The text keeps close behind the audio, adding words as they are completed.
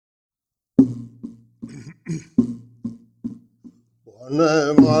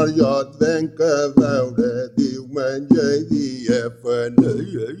Marjat Venkevelde diumenge FN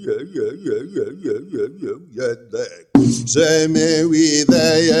se me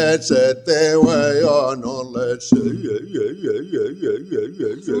videye se te wayon olle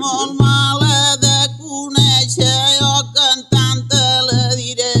Small male de cuneche o cantante le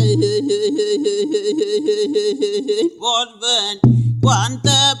diré Vos ven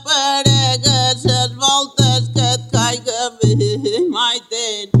quante peregues es voltes que et caiga mai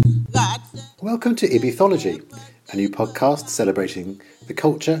ten Welcome to Ibithology, a new podcast celebrating the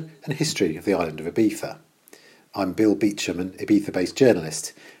culture and history of the island of Ibiza. I'm Bill Beecham, an Ibiza-based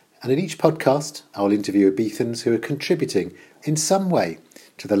journalist, and in each podcast I will interview Ibizans who are contributing in some way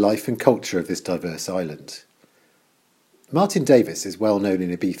to the life and culture of this diverse island. Martin Davis is well known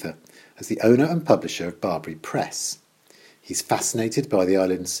in Ibiza as the owner and publisher of Barbary Press. He's fascinated by the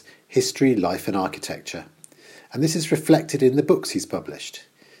island's history, life and architecture, and this is reflected in the books he's published.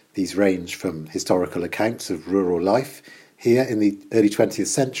 These range from historical accounts of rural life here in the early 20th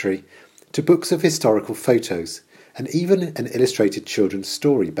century to books of historical photos and even an illustrated children's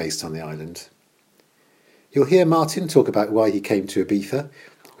story based on the island. You'll hear Martin talk about why he came to Ibiza,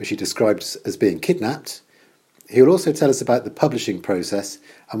 which he describes as being kidnapped. He'll also tell us about the publishing process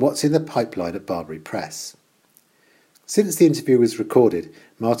and what's in the pipeline at Barbary Press. Since the interview was recorded,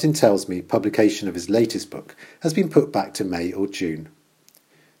 Martin tells me publication of his latest book has been put back to May or June.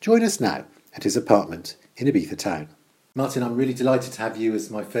 Join us now at his apartment in Ibiza town. Martin, I'm really delighted to have you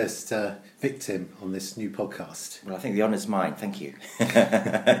as my first victim on this new podcast. Well, I think the honour's mine, thank you.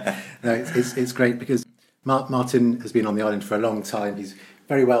 No, it's great because Martin has been on the island for a long time. He's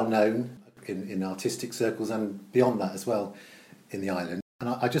very well known in artistic circles and beyond that as well in the island. And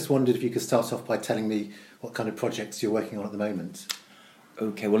I just wondered if you could start off by telling me what kind of projects you're working on at the moment.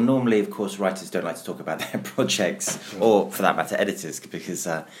 Okay, well, normally, of course, writers don't like to talk about their projects, sure. Or, for that matter, editors, because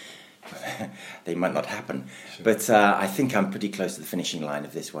they might not happen. Sure. But I think I'm pretty close to the finishing line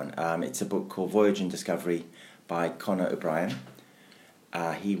of this one. It's a book called Voyage and Discovery by Conor O'Brien.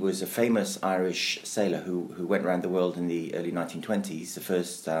 He was a famous Irish sailor who went around the world in the early 1920s, the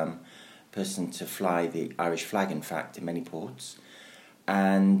first person to fly the Irish flag, in fact, in many ports.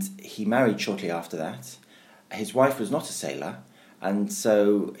 And he married shortly after that. His wife was not a sailor, and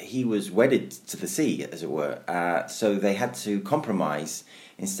so he was wedded to the sea, as it were. So they had to compromise.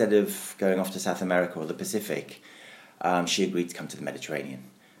 Instead of going off to South America or the Pacific, she agreed to come to the Mediterranean.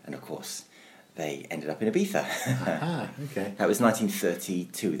 And of course, they ended up in Ibiza. Okay. That was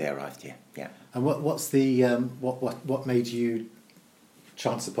 1932 they arrived here, yeah. And what's the what made you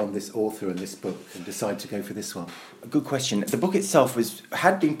chance upon this author and this book and decide to go for this one? A good question. The book itself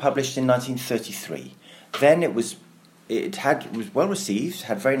had been published in 1933. Then it was well received,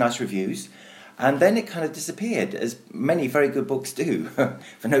 had very nice reviews, and then it kind of disappeared, as many very good books do,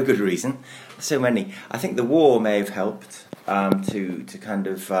 for no good reason. So many. I think the war may have helped to kind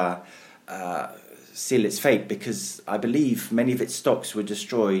of seal its fate, because I believe many of its stocks were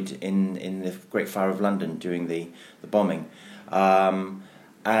destroyed in the Great Fire of London during the bombing.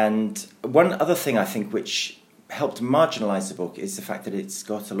 And one other thing I think which helped marginalise the book is the fact that it's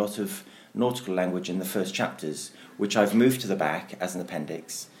got a lot of nautical language in the first chapters, which I've moved to the back as an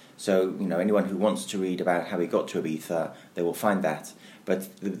appendix. So, anyone who wants to read about how he got to Ibiza, they will find that. But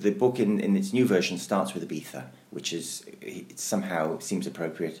the book in its new version starts with Ibiza, which it somehow seems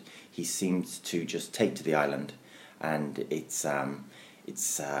appropriate. He seems to just take to the island, and it's a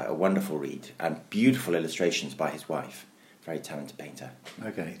wonderful read, and beautiful illustrations by his wife. Very talented painter.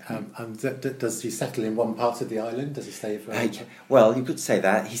 Okay. Does he settle in one part of the island? Does he stay for? Well, you could say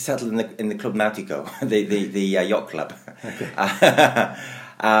that. He settled in the Club Nautico, the yacht club. Okay.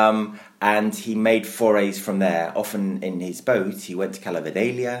 And he made forays from there. Often in his boat, he went to Cala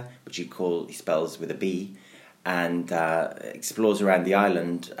Vidalia, which he spells with a B, and explores around the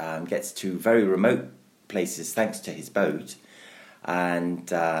island. Gets to very remote places thanks to his boat,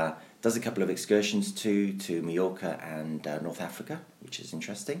 and does a couple of excursions to Majorca and North Africa, which is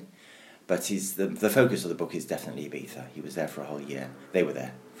interesting. But the focus of the book is definitely Ibiza. He was there for a whole year. They were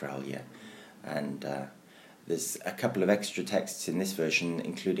there for a whole year. And there's a couple of extra texts in this version,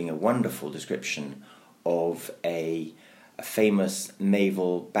 including a wonderful description of a famous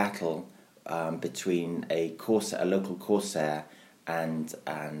naval battle between a local corsair and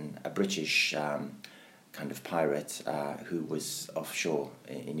a British kind of pirate who was offshore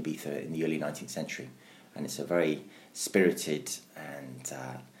in Ibiza in the early 19th century. And it's a very spirited and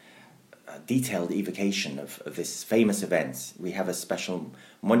detailed evocation of this famous event. We have a special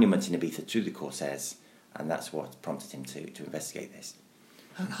monument in Ibiza to the Corsairs, and that's what prompted him to investigate this.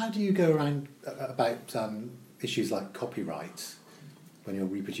 How do you go around about issues like copyright when you're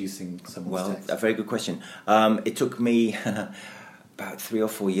reproducing someone's Well, text? a very good question. It took me about 3 or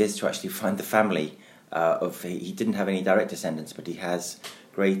 4 years to actually find the family. He didn't have any direct descendants, but he has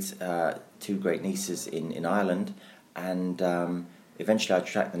two great nieces in Ireland, and eventually I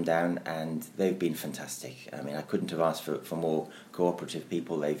tracked them down, and they've been fantastic. I mean, I couldn't have asked for more cooperative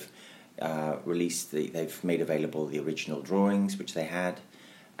people. They've they've made available the original drawings which they had,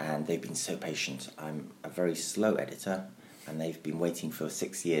 and they've been so patient. I'm a very slow editor, and they've been waiting for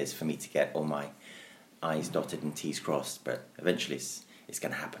 6 years for me to get all my I's dotted and T's crossed, but eventually it's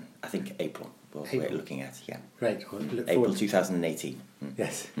going to happen. I think April, we're looking at, yeah. Great. Well, look April forward 2018.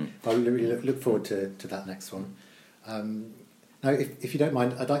 Yes. I'll really look forward to that next one. Now, if you don't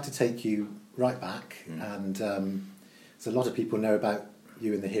mind, I'd like to take you right back, and so a lot of people know about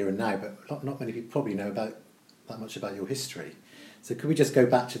you in the here and now, but not many people probably know that much about your history. So could we just go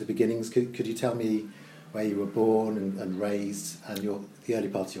back to the beginnings? Could you tell me where you were born and raised, and the early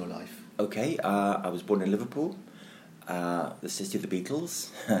part of your life? Okay, I was born in Liverpool, the city of the Beatles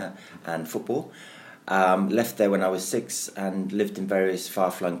and football. Left there when I was 6 and lived in various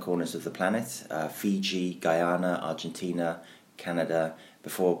far-flung corners of the planet, Fiji, Guyana, Argentina, Canada,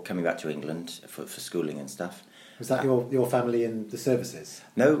 before coming back to England for schooling and stuff. Was that your family in the services?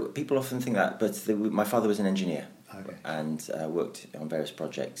 No, people often think that, but my father was an engineer. Okay. And worked on various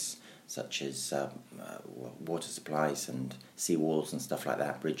projects such as water supplies and sea walls and stuff like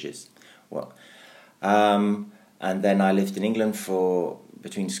that, bridges. And then I lived in England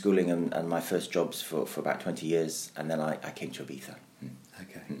between schooling and my first jobs for about 20 years, and then I came to Ibiza.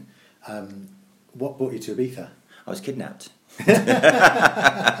 Okay. What brought you to Ibiza? I was kidnapped. I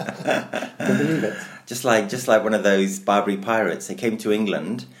can believe it. Just like one of those Barbary pirates. They came to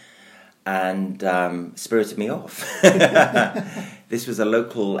England and spirited me off. This was a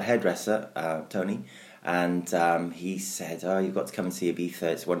local hairdresser, Tony, and he said, "Oh, you've got to come and see Ibiza.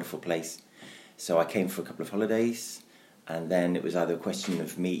 It's a wonderful place." So I came for a couple of holidays, and then it was either a question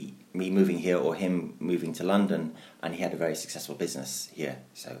of me moving here or him moving to London, and he had a very successful business here,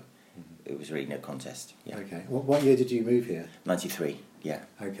 so it was really no contest. Yeah. Okay. What year did you move here? 93, yeah.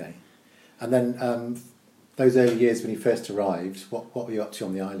 Okay. And then those early years when you first arrived, what were you up to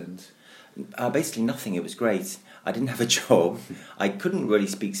on the island? Basically nothing. It was great. I didn't have a job. I couldn't really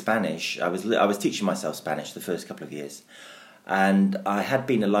speak Spanish. I was teaching myself Spanish the first couple of years, and I had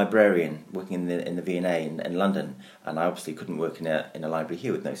been a librarian working in the V&A in London, and I obviously couldn't work in a library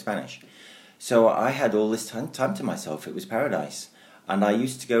here with no Spanish. So I had all this time to myself. It was paradise, and I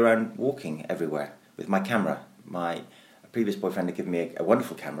used to go around walking everywhere with my camera. My previous boyfriend had given me a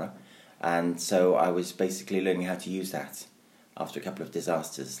wonderful camera, and so I was basically learning how to use that after a couple of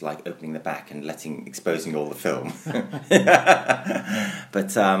disasters, like opening the back and exposing all the film.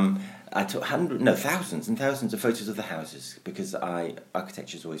 But I took thousands and thousands of photos of the houses, because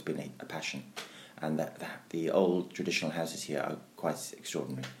architecture's always been a passion, and the old traditional houses here are quite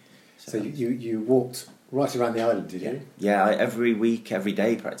extraordinary. So you walked right around the island, did you? Yeah, every week, every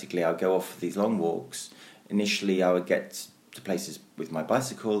day practically, I'd go off these long walks. Initially, I would get to places with my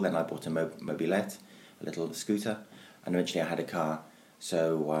bicycle, then I bought a mobilette, a little scooter, and eventually I had a car.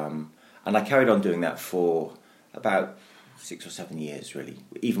 So, and I carried on doing that for about 6 or 7 years, really,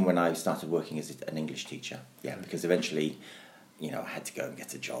 even when I started working as an English teacher. Yeah, because eventually, I had to go and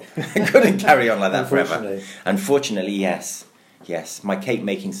get a job. I couldn't carry on like that forever. Unfortunately, yes. Yes, my cake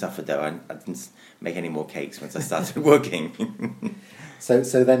making suffered though. I didn't make any more cakes once I started working.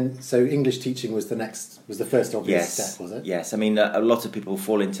 So English teaching was the first obvious step, was it? Yes, I mean a lot of people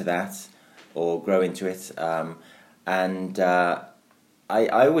fall into that or grow into it, and I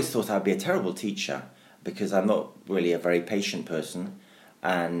always thought I'd be a terrible teacher because I'm not really a very patient person,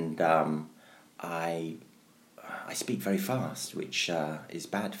 and I speak very fast, which is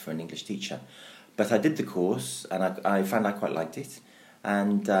bad for an English teacher. But I did the course, and I found I quite liked it,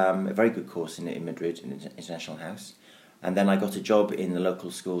 and a very good course in Madrid, in the International House. And then I got a job in the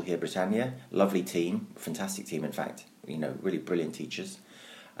local school here, Britannia. Lovely team, fantastic team, in fact. Really brilliant teachers,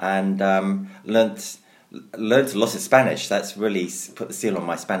 and learnt a lot of Spanish. That's really put the seal on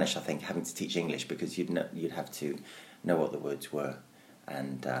my Spanish, I think, having to teach English, because you'd have to know what the words were,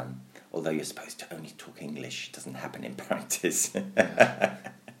 and although you're supposed to only talk English, it doesn't happen in practice.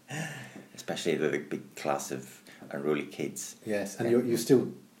 Especially the big class of unruly kids. Yes, and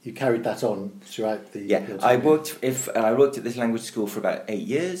you carried that on throughout the... Yeah, I worked at this language school for about 8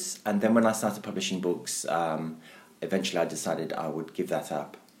 years, and then when I started publishing books, eventually I decided I would give that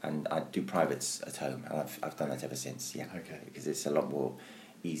up, and I'd do privates at home, and I've done that ever since. Yeah, okay, because it's a lot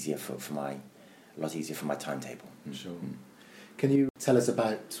easier for my timetable. Sure. Can you tell us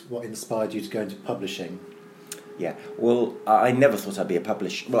about what inspired you to go into publishing? Yeah. Well, I never thought I'd be a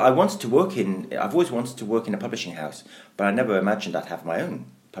publisher. Well, I've always wanted to work in a publishing house, but I never imagined I'd have my own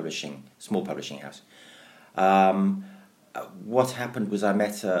small publishing house. What happened was I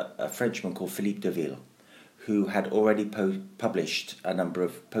met a Frenchman called Philippe Deville, who had already published a number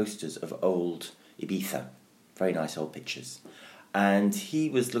of posters of old Ibiza, very nice old pictures. And he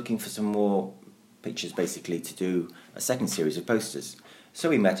was looking for some more pictures, basically, to do a second series of posters. So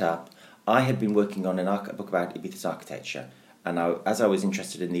we met up. I had been working on a book about Ibiza's architecture, and as I was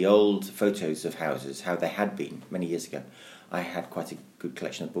interested in the old photos of houses, how they had been many years ago, I had quite a good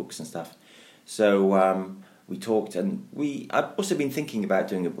collection of books and stuff. So we talked, and I've also been thinking about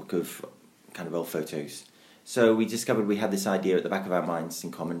doing a book of kind of old photos. So we discovered we had this idea at the back of our minds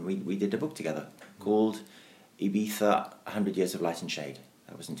in common. We did a book together called Ibiza, 100 Years of Light and Shade.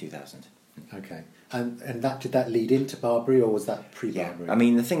 That was in 2000. Okay. And did that lead into Barbary, or was that pre-Barbary? Yeah. I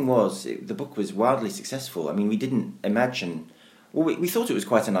mean, the thing was, the book was wildly successful. I mean, we didn't imagine... Well, we thought it was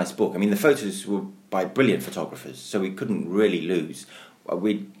quite a nice book. I mean, the photos were by brilliant photographers, so we couldn't really lose.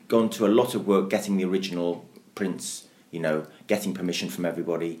 We'd gone to a lot of work getting the original prints, getting permission from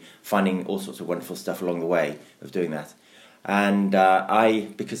everybody, finding all sorts of wonderful stuff along the way of doing that. And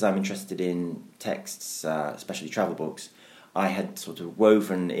because I'm interested in texts, especially travel books, I had sort of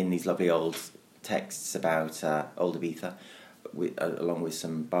woven in these lovely old texts about old Ibiza, along with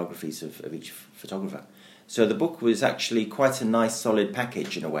some biographies of each photographer. So the book was actually quite a nice, solid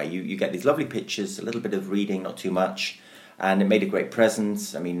package in a way. You get these lovely pictures, a little bit of reading, not too much, and it made a great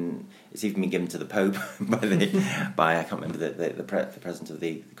present. I mean, it's even been given to the Pope by I can't remember the president of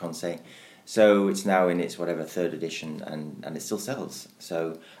the Conseil. So it's now in its third edition, and it still sells.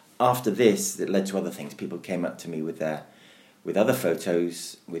 So after this, it led to other things. People came up to me with other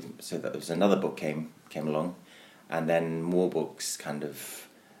photos, so that there was another book came along, and then more books, kind of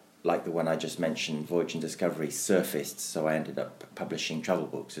like the one I just mentioned, Voyage and Discovery, surfaced. So I ended up publishing travel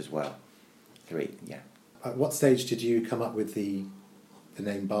books as well. 3, yeah. At what stage did you come up with the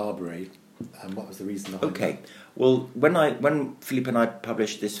name Barbary, and what was the reason behind that? Well, when Philippe and I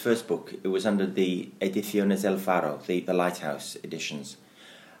published this first book, it was under the Ediciones El Faro, the Lighthouse editions,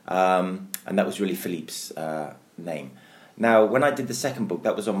 and that was really Philippe's name. Now, when I did the second book,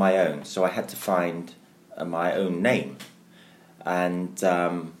 that was on my own, so I had to find my own name, and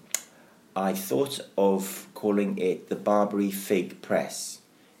I thought of calling it the Barbary Fig Press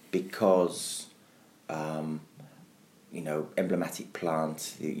because, emblematic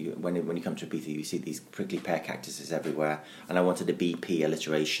plant. When you come to Ibiza, you see these prickly pear cactuses everywhere, and I wanted a BP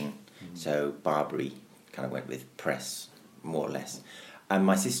alliteration, so Barbary kind of went with press, more or less. And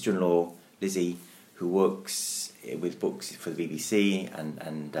my sister-in-law, Lizzie, who works with books for the BBC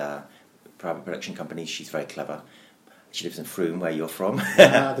and private production companies, she's very clever. She lives in Frome, where you're from.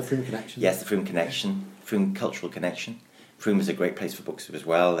 The Frome Connection. Yes, the Frome Connection, Frome Cultural Connection. Frome is a great place for books as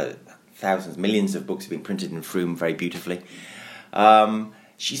well. Thousands, millions of books have been printed in Frome very beautifully.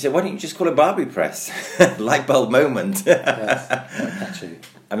 She said, why don't you just call it Barbary Press? Light bulb moment. Yes, quite catchy.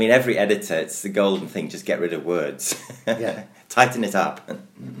 I mean, every editor, it's the golden thing, just get rid of words. Yeah. Tighten it up.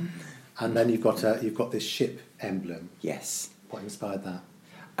 And then you've got this ship emblem. Yes. What inspired that?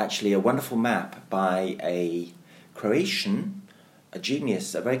 Actually, a wonderful map by a Croatian, a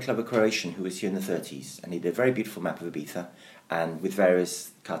genius, a very clever Croatian who was here in the 30s, and he did a very beautiful map of Ibiza, and with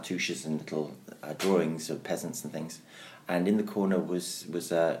various cartouches and little drawings of peasants and things. And in the corner was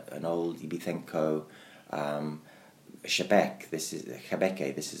an old Ibizenco shebek. This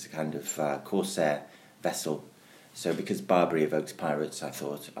is a kind of corsair vessel. So because Barbary evokes pirates, I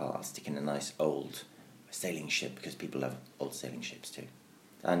thought I'll stick in a nice old sailing ship, because people love old sailing ships too.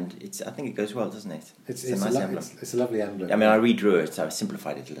 And I think it goes well, doesn't it? It's a nice emblem. It's a lovely emblem. I mean, I redrew it, so I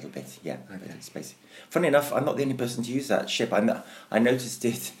simplified it a little bit, yeah. Okay. But it's basic. Funny enough, I'm not the only person to use that ship. I noticed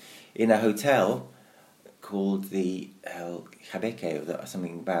it in a hotel called the El Jabeque, or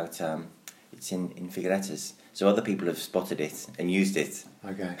something about, it's in Figueretas. So other people have spotted it and used it.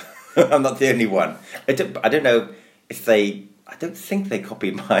 Okay. I'm not the only one. I don't know if I don't think they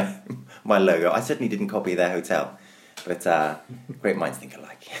copied my logo. I certainly didn't copy their hotel. But great minds think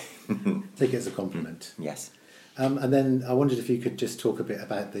alike. Take it as a compliment. Yes. And then I wondered if you could just talk a bit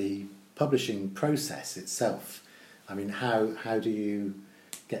about the publishing process itself. I mean, how do you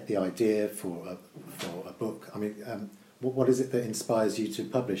get the idea for a book? I mean, what is it that inspires you to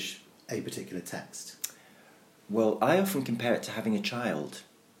publish a particular text? Well, I often compare it to having a child.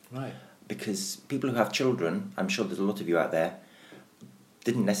 Right. Because people who have children, I'm sure there's a lot of you out there,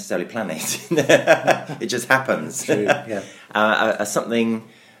 didn't necessarily plan it. It just happens. True, yeah.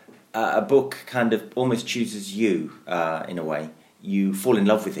 A book kind of almost chooses you in a way. You fall in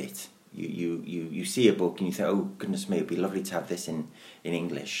love with it, you see a book and you think, oh goodness me, it'd be lovely to have this in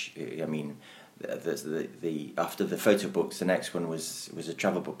English. I mean, the after the photo books, the next one was a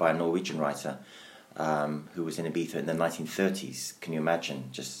travel book by a Norwegian writer who was in Ibiza in the 1930s. Can you imagine?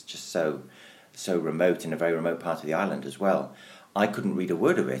 Just so remote, in a very remote part of the island as well. I couldn't read a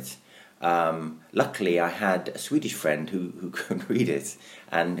word of it. Luckily, I had a Swedish friend who could read it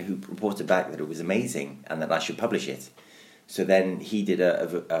and who reported back that it was amazing and that I should publish it. So then he did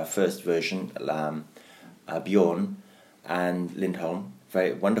a first version, Bjorn and Lindholm,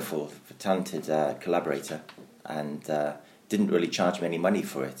 very wonderful, talented collaborator, and didn't really charge me any money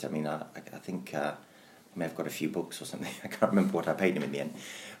for it. I mean, I think I may have got a few books or something. I can't remember what I paid him in the end.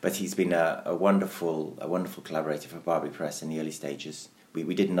 But he's been a wonderful collaborator for Barbary Press in the early stages.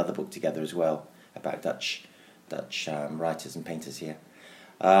 We did another book together as well about Dutch writers and painters here,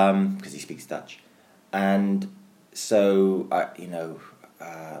 because he speaks Dutch. And so,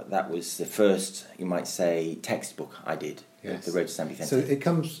 that was the first, you might say, textbook I did, yes. The Road to San Vicente. So it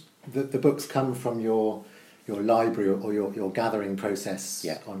comes, the books come from your library or your gathering process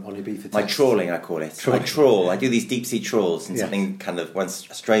on Ibiza text. My trawling, I call it. Trawling. I trawl. I do these deep sea trawls, and Yes. something kind of, once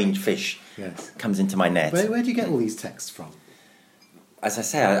a strange fish comes into my net. Where do you get all these texts from? As I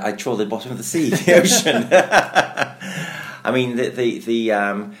say, I trawl the bottom of the sea, the ocean. I mean,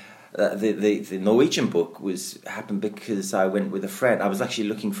 the Norwegian book happened because I went with a friend. I was actually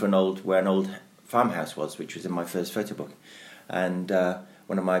looking for where an old farmhouse was, which was in my first photo book, and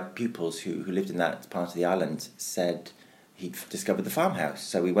one of my pupils who lived in that part of the island said he'd discovered the farmhouse.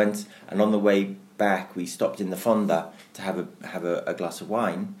 So we went, and on the way back, we stopped in the fonda to have a glass of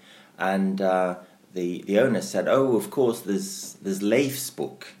wine, and the owner said, "Oh, of course, there's Leif's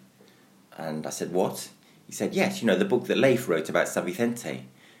book," and I said, "What?" He said, "Yes, the book that Leif wrote about San Vicente."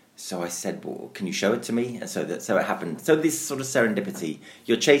 So I said, "Well, can you show it to me?" And so it happened. So this sort of serendipity,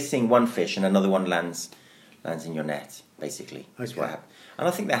 you're chasing one fish and another one lands in your net, basically. That's what happened. And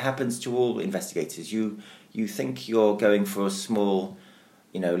I think that happens to all investigators. You think you're going for a small,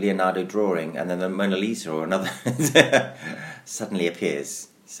 Leonardo drawing, and then the Mona Lisa or another suddenly appears.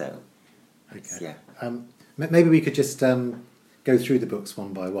 So, okay. Maybe we could just go through the books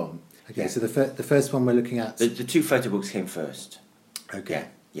one by one. Okay. Yeah. So the first one we're looking at. The two photo books came first. Okay.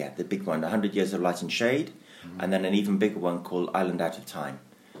 Yeah, the big one, 100 Years of Light and Shade, and then an even bigger one called Island Out of Time.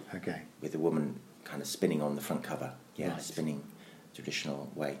 Okay. With a woman kind of spinning on the front cover. Yeah, right. Spinning traditional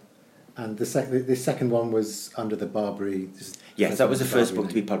way. And the second one was under the Barbary. Yes, that was the first book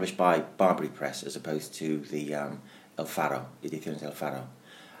to be published by Barbary Press, as opposed to the El Faro, Ediciones El Faro,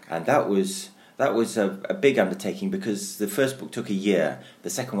 and that was a big undertaking because the first book took a year. The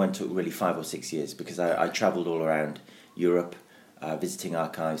second one took really 5 or 6 years because I travelled all around Europe, visiting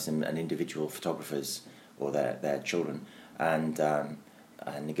archives and individual photographers or their children, and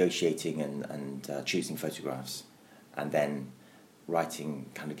negotiating and choosing photographs, and then writing,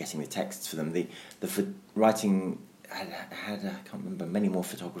 kind of getting the texts for them. The writing had I can't remember, many more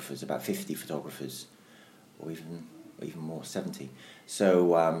photographers, about 50 photographers, or even more, 70.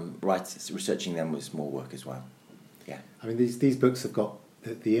 So researching them was more work as well. Yeah. I mean, these books have got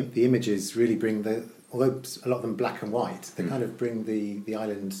the images really bring although a lot of them black and white, they kind of bring the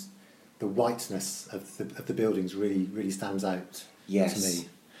island, the whiteness of the buildings really stands out. Yes. To me,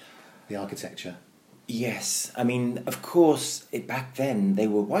 the architecture. Yes, I mean, of course, back then they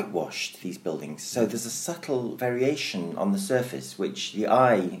were whitewashed, these buildings, so there's a subtle variation on the surface which the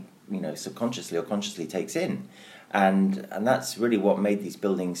eye, subconsciously or consciously takes in, and that's really what made these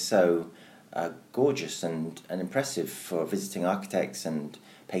buildings so gorgeous and impressive for visiting architects and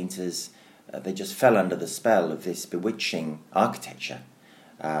painters. They just fell under the spell of this bewitching architecture,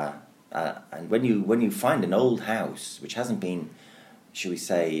 and when you find an old house which hasn't been, shall we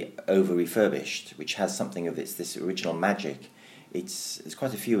say, over refurbished, which has something of this original magic. There's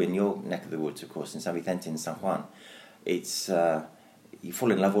quite a few in your neck of the woods, of course, in San Vicente and San Juan. It's you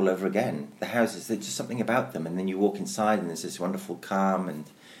fall in love all over again. The houses, there's just something about them, and then you walk inside and there's this wonderful calm and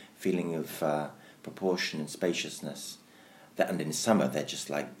feeling of proportion and spaciousness. And in summer they're just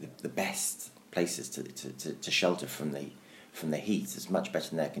like the best places to shelter from the heat. It's much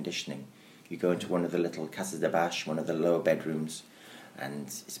better than air conditioning. You go into one of the little casas de baix, one of the lower bedrooms, and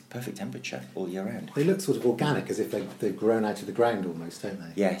it's perfect temperature all year round. They look sort of organic, as if they've grown out of the ground almost, don't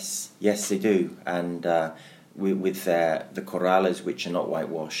they? Yes, they do. And with the corrales, which are not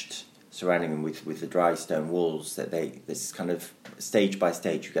whitewashed, surrounding them with the dry stone walls, this kind of stage by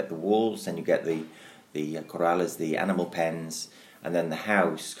stage. You get the walls, and you get the corrales, the animal pens, and then the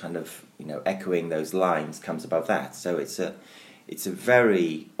house kind of echoing those lines comes above that. So it's a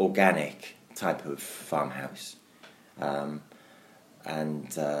very organic type of farmhouse.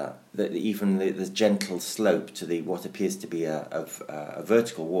 even the gentle slope to what appears to be a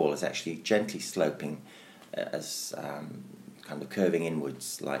vertical wall is actually gently sloping as kind of curving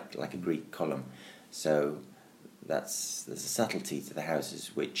inwards like a Greek column. So there's a subtlety to the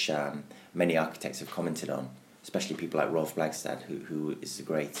houses which many architects have commented on, especially people like Rolf Blagstad, who is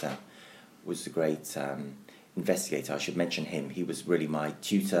was a great investigator. I should mention him. He was really my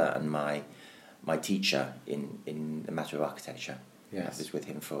tutor and my teacher in the matter of architecture. Yes. I was with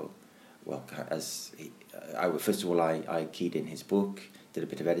him for, first of all, I keyed in his book, did a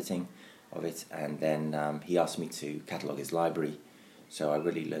bit of editing of it, and then he asked me to catalogue his library, so I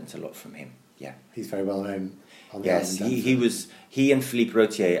really learnt a lot from him. Yeah, he's very well known on the yes, island. he and Philippe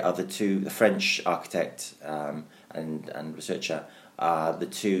Rotier are the French architect and researcher, are the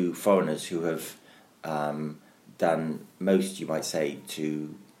two foreigners who have done most, you might say,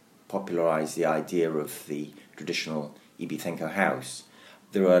 to popularise the idea of the traditional Ibithenco house.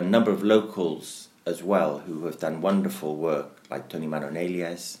 There are a number of locals as well who have done wonderful work, like Tony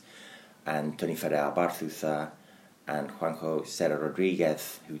Manonelies and Tony Ferrer Barthuza and Juanjo Serra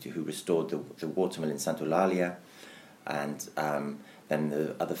Rodriguez, who restored the watermill in Santa Eulalia, and then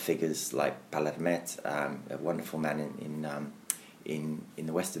the other figures like Palermet, a wonderful man in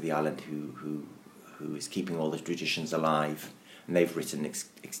the west of the island who is keeping all the traditions alive, and they've written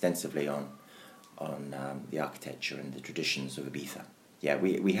extensively on the architecture and the traditions of Ibiza. Yeah,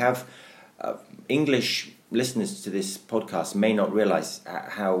 we have English listeners to this podcast may not realise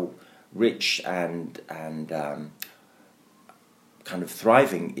how rich and kind of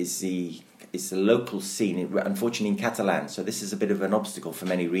thriving is the local scene, unfortunately in Catalan. So this is a bit of an obstacle for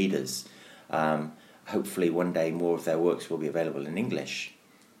many readers. Hopefully one day more of their works will be available in English,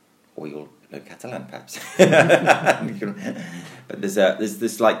 or you'll learn Catalan perhaps. But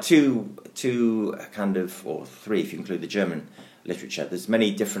there's like two kind of, or three if you include the German literature. There's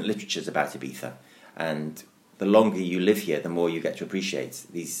many different literatures about Ibiza, and the longer you live here, the more you get to appreciate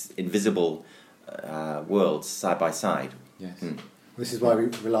these invisible worlds side by side. Yes. This is why we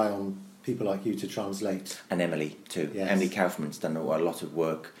rely on people like you to translate. And Emily too. Yes. Emily Kaufman's done a lot of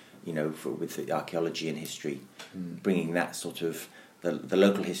work, with the archaeology and history, bringing that sort of the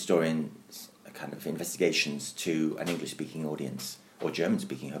local historian's kind of investigations to an English-speaking audience, or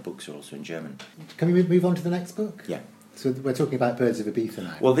German-speaking. Her books are also in German. Can we move on to the next book? Yeah. So we're talking about Birds of Ibiza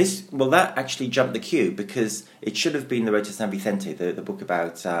now. Well, that actually jumped the queue because it should have been The Road to San Vicente, the book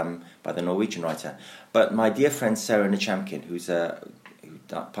about by the Norwegian writer. But my dear friend Sarah Nechamkin, who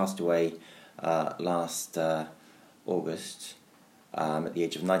passed away last August at the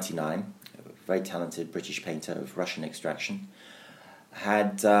age of 99, a very talented British painter of Russian extraction,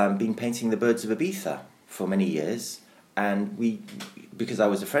 had been painting the birds of Ibiza for many years, and because I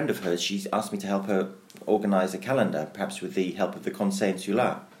was a friend of hers, she asked me to help her organise a calendar, perhaps with the help of the Conseil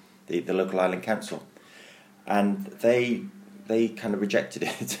Insular, the local island council, and they kind of rejected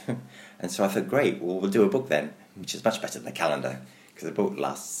it. And so I thought, great, well, we'll do a book then, which is much better than a calendar, because the book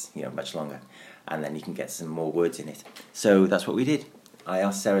lasts much longer, and then you can get some more words in it. So that's what we did. I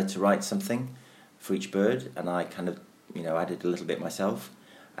asked Sarah to write something for each bird, and I kind of added a little bit myself,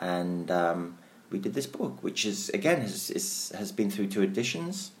 and we did this book, which is again has been through 2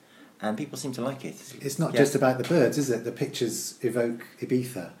 editions, and people seem to like it. It's not just about the birds, is it? The pictures evoke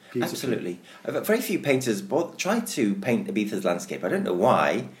Ibiza beautifully. Absolutely. Very few painters try to paint Ibiza's landscape. I don't know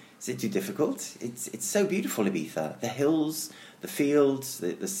why. Is it too difficult? It's so beautiful, Ibiza. The hills, the fields,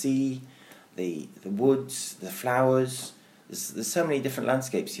 the sea, the woods, the flowers. There's so many different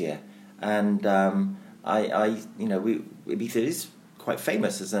landscapes here, and Ibiza is quite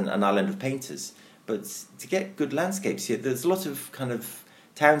famous as an island of painters. But to get good landscapes here, there's a lot of kind of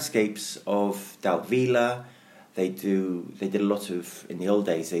townscapes of Daltvila. They did a lot of, in the old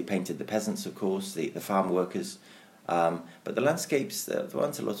days, they painted the peasants, of course, the farm workers. But the landscapes, there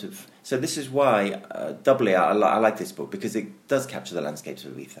aren't a lot of... So this is why, doubly, I like this book, because it does capture the landscapes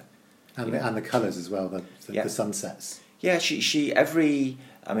of Ibiza. And the colours as well, the sunsets. Yeah, she I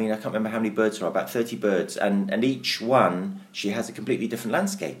can't remember how many birds there are, about 30 birds, and each one, she has a completely different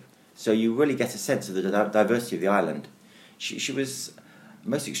landscape. So you really get a sense of the diversity of the island. She was a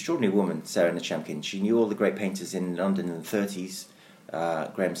most extraordinary woman, Sarah Nechamkin. She knew all the great painters in London in the 30s,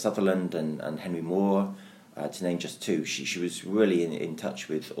 Graham Sutherland and Henry Moore, to name just 2. She was really in touch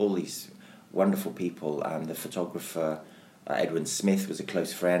with all these wonderful people. The photographer Edwin Smith was a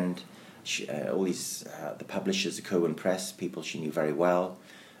close friend. All these the publishers, the Cowan Press, people she knew very well,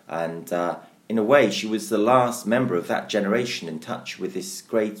 and in a way she was the last member of that generation in touch with this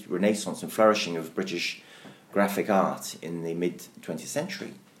great renaissance and flourishing of British graphic art in the mid-20th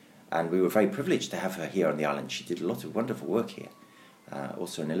century, and we were very privileged to have her here on the island. She did a lot of wonderful work here,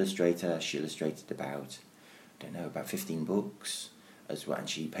 also an illustrator. She illustrated about 15 books as well, and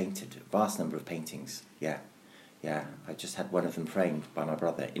she painted a vast number of paintings. Yeah. I just had one of them framed by my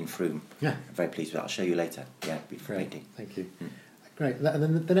brother in Frome. Yeah. I'm very pleased with it. I'll show you later. Yeah, beautiful Great, painting. thank you. Great. And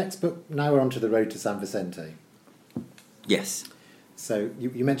then the next book, now we're on to The Road to San Vicente. Yes. So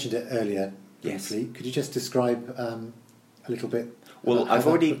you mentioned it earlier Yes. briefly. Could you just describe a little bit Well, about how I've that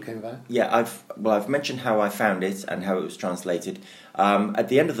already book came about? Yeah, I've mentioned how I found it and how it was translated. At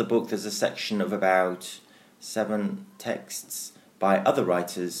the end of the book, there's a section of about 7 texts by other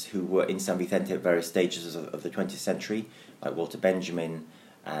writers who were in San Vicente at various stages of the 20th century, like Walter Benjamin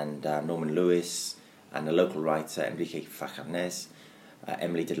and Norman Lewis, and a local writer, Enrique Fajarnés.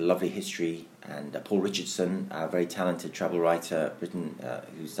 Emily did a lovely history, and Paul Richardson, a very talented travel writer,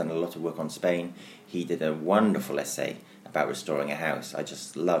 who's done a lot of work on Spain. He did a wonderful essay about restoring a house. I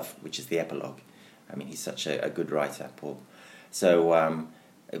just love, which is the epilogue. I mean, he's such a good writer, Paul. So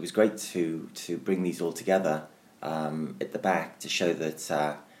it was great to bring these all together at the back to show that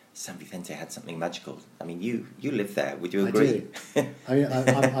San Vicente had something magical. I mean, you live there. Would you agree? I do. I mean,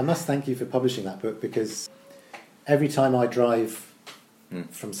 I must thank you for publishing that book, because every time I drive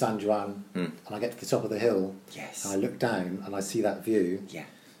from San Juan and I get to the top of the hill, Yes. and I look down and I see that view, Yeah.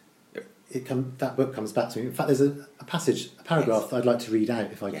 that book comes back to me. In fact, there's a paragraph Yes. that I'd like to read out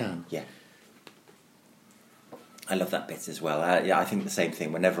if I can. Yeah. I love that bit as well. I think the same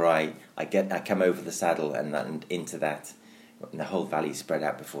thing. Whenever I come over the saddle and into that, and the whole valley spread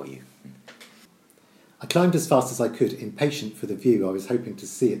out before you. I climbed as fast as I could, impatient for the view I was hoping to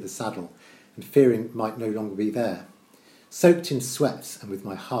see at the saddle, and fearing it might no longer be there. Soaked in sweat and with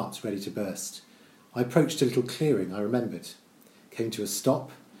my heart ready to burst, I approached a little clearing I remembered, came to a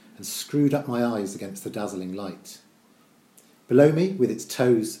stop, and screwed up my eyes against the dazzling light. Below me, with its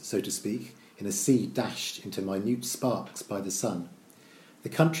toes, so to speak, in a sea dashed into minute sparks by the sun, the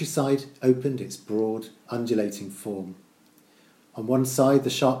countryside opened its broad, undulating form. On one side, the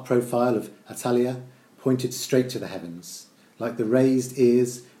sharp profile of Atalia pointed straight to the heavens, like the raised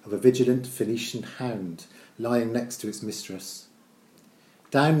ears of a vigilant Phoenician hound lying next to its mistress.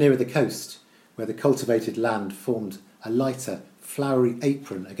 Down nearer the coast, where the cultivated land formed a lighter, flowery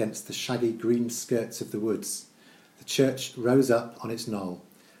apron against the shaggy green skirts of the woods, the church rose up on its knoll,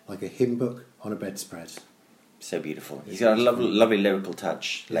 like a hymn book on a bedspread. So beautiful. He's got a lovely lyrical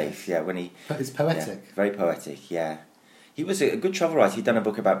touch, Leif. Yeah, when he. But it's poetic. Yeah, very poetic. Yeah, he was a good travel writer. He'd done a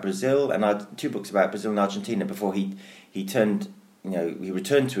book about Brazil and 2 books about Brazil and Argentina before he turned. He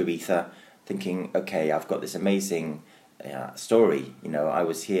returned to Ibiza, thinking, okay, I've got this amazing story. I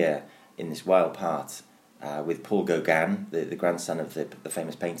was here in this wild part with Paul Gauguin, the grandson of the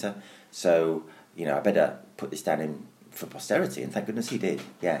famous painter. So I better put this down in for posterity, and thank goodness he did.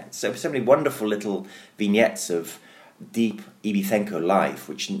 Yeah, so many wonderful little vignettes of deep Ibizenco life,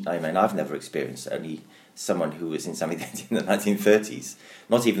 which I've never experienced. Only someone who was in something in the 1930s.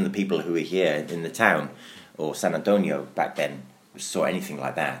 Not even the people who were here in the town or San Antonio back then saw anything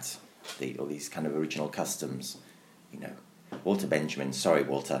like that. All these kind of original customs. Walter Benjamin. Sorry,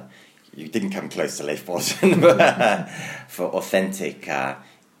 Walter, you didn't come close to Leif Boldsen for authentic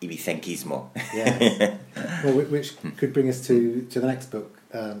Ibizenkismo. Yeah. Well, which could bring us to the next book,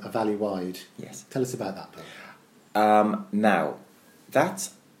 A Valley Wide. Yes. Tell us about that book. Now, that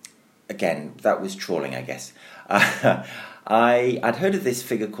was trawling, I guess. I'd heard of this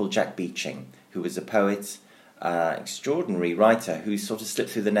figure called Jack Beeching, who was a poet, extraordinary writer who sort of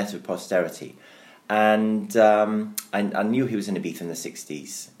slipped through the net of posterity. And I knew he was in Ibiza in the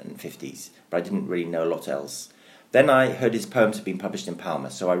 60s and 50s, but I didn't really know a lot else. Then I heard his poems had been published in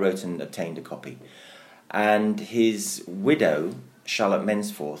Palma, so I wrote and obtained a copy. And his widow, Charlotte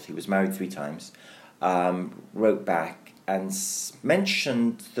Mensforth, who was married 3 times, wrote back and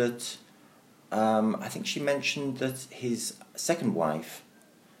mentioned that, I think she mentioned that his second wife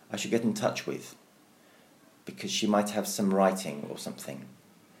I should get in touch with, because she might have some writing or something.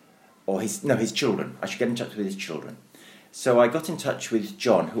 Or his children. I should get in touch with his children. So I got in touch with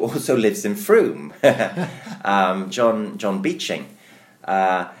John, who also lives in Frome, John Beeching,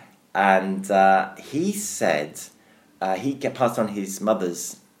 and he said he passed on his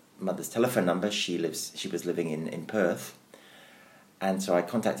mother's telephone number. She was living in Perth, and so I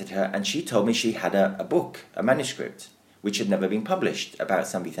contacted her, and she told me she had a book, a manuscript, which had never been published about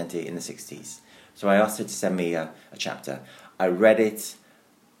San Vicente in the 60s. So I asked her to send me a chapter. I read it.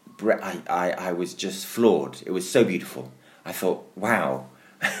 I was just floored. It was so beautiful. I thought, wow,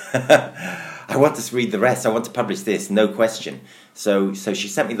 I want to read the rest. I want to publish this, no question. So she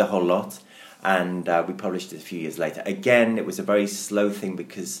sent me the whole lot, and we published it a few years later. Again, it was a very slow thing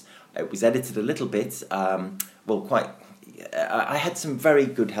because it was edited a little bit, I had some very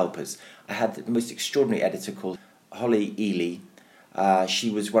good helpers. I had the most extraordinary editor called Holly Ely. She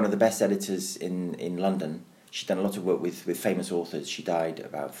was one of the best editors in London. She'd done a lot of work with famous authors. She died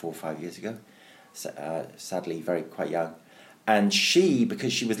about 4 or 5 years ago, sadly quite young. And she,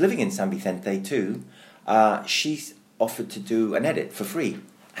 because she was living in San Vicente too, she offered to do an edit for free.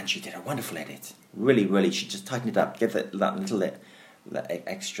 And she did a wonderful edit. Really, really, she just tightened it up, gave that little that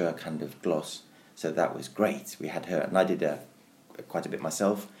extra kind of gloss. So that was great. We had her, and I did quite a bit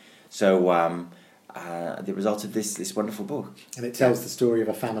myself. So the result of this wonderful book. And it tells the story of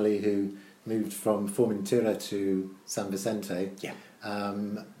a family who moved from Formentera to San Vicente. Yeah.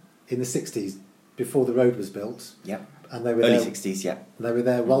 In the 60s, before the road was built. Yeah. And they were early there, 60s. Yeah. They were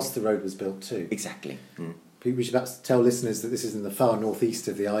there whilst the road was built too. Exactly. Mm. We should perhaps tell listeners that this is in the far northeast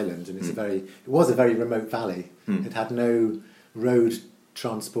of the island, and it was a very remote valley. It had no road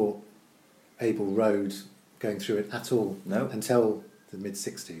transport able road going through it at all. No. Until the mid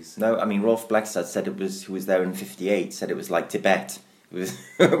 60s. No, I mean Rolf Blakstad said who was there in '58, said it was like Tibet,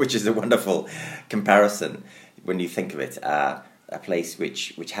 which is a wonderful comparison when you think of it. A place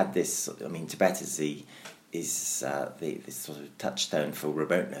which had this. I mean, Tibet is this sort of touchstone for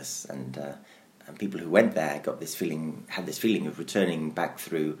remoteness, and people who went there had this feeling of returning back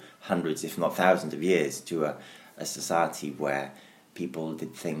through hundreds, if not thousands, of years to a society where people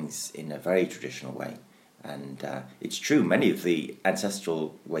did things in a very traditional way. And it's true, many of the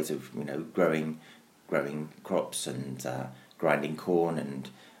ancestral ways of growing crops and grinding corn and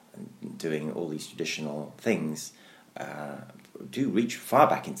doing all these traditional things do reach far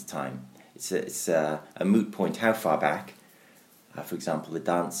back into time. It's a moot point how far back. For example, the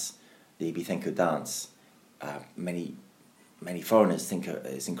Ibicenco dance, many foreigners think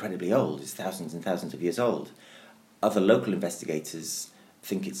is incredibly old. It's thousands and thousands of years old. Other local investigators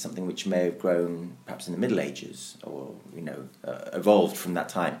think it's something which may have grown perhaps in the Middle Ages or evolved from that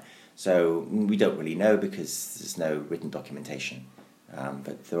time. So we don't really know because there's no written documentation.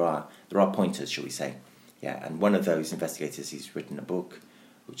 But there are pointers, shall we say? Yeah, and one of those investigators, he's written a book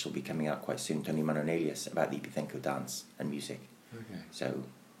which will be coming out quite soon, Tony Manonelius, about the Ibicenco dance and music. Okay. So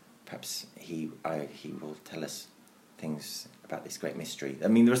perhaps he will tell us things about this great mystery. I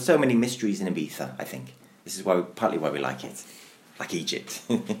mean, there are so many mysteries in Ibiza, I think. This is partly why we like it, like Egypt.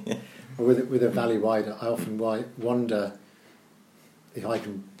 Well, with a valley wide, I often wonder if I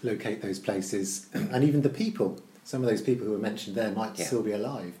can locate those places, and even the people. Some of those people who were mentioned there might still be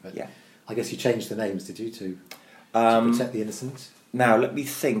alive, but I guess you changed the names, did you, to protect the innocent? Now, let me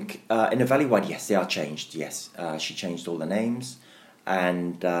think. In a valley wide, yes, they are changed, yes. She changed all the names,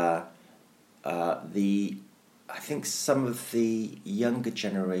 and I think some of the younger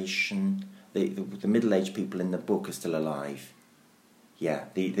generation, the middle-aged people in the book are still alive. Yeah,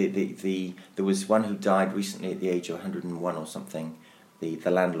 there was one who died recently at the age of 101 or something.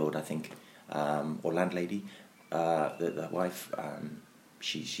 The landlord, I think, or landlady, the wife,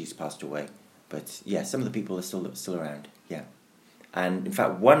 she's passed away. But yeah, some of the people are still around. Yeah, and in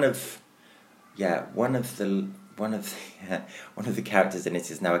fact, one of the characters in it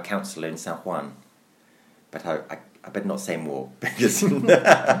is now a councillor in San Juan. But I better not say more because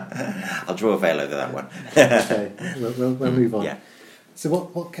I'll draw a veil over that one. Okay, we'll move on. Yeah. So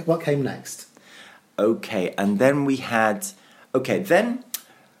what came next? Okay, and then we had. Okay, then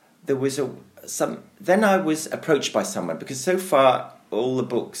there was Then I was approached by someone because so far all the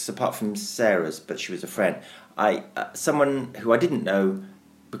books, apart from Sarah's, but she was a friend, someone who I didn't know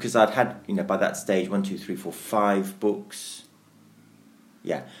because I'd had by that stage 1, 2, 3, 4, 5 books.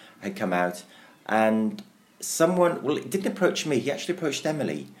 Yeah, had come out, and someone it didn't approach me. He actually approached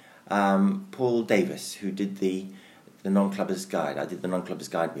Emily, Paul Davis, who did the Non-Clubbers Guide. I did the Non-Clubbers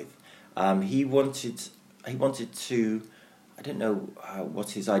Guide with. He wanted to. I don't know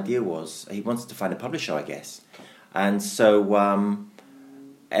what his idea was. He wanted to find a publisher, I guess, and so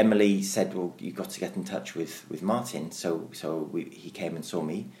Emily said, "Well, you've got to get in touch with Martin." So he came and saw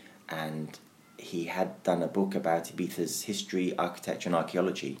me, and he had done a book about Ibiza's history, architecture, and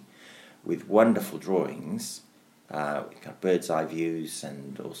archaeology, with wonderful drawings, got bird's eye views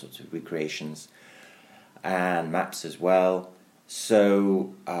and all sorts of recreations, and maps as well.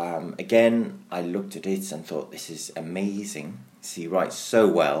 So again, I looked at it and thought, this is amazing. He writes so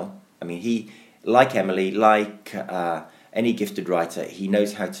well. I mean, he, like Emily, like any gifted writer, he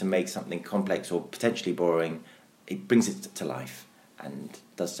knows how to make something complex or potentially boring. It brings it to life and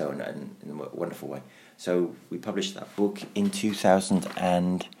does so in a wonderful way. So we published that book in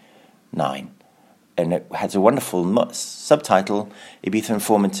 2009. And it has a wonderful subtitle, Ibiza and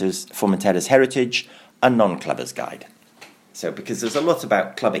Formentera's Heritage, a Non-Clubbers Guide. So because there's a lot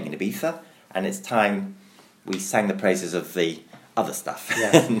about clubbing in Ibiza, and it's time we sang the praises of the other stuff.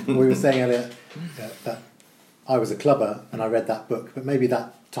 Yeah, we were saying earlier that I was a clubber and I read that book, but maybe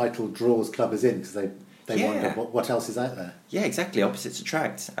that title draws clubbers in because they wonder what else is out there. Yeah, exactly. Opposites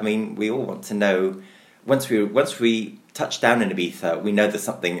attract. I mean, we all want to know. Once we touch down in Ibiza, we know there's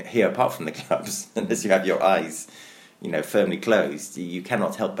something here apart from the clubs. Unless you have your eyes, firmly closed, you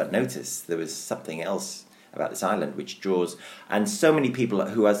cannot help but notice there was something else about this island which draws. And so many people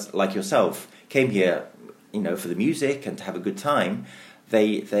who, as like yourself, came here, for the music and to have a good time.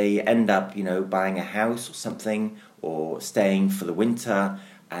 They end up, buying a house or something, or staying for the winter,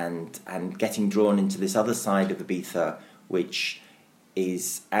 and getting drawn into this other side of Ibiza, which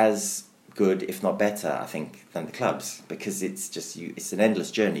is as good, if not better, I think, than the clubs, because it's just it's an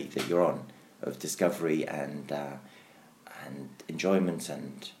endless journey that you're on of discovery and enjoyment,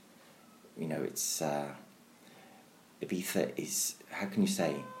 and it's Ibiza is, how can you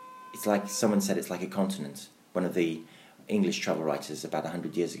say, it's like someone said, it's like a continent. One of the English travel writers about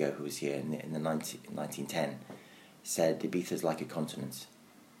 100 years ago, who was here in 1910, said Ibiza is like a continent,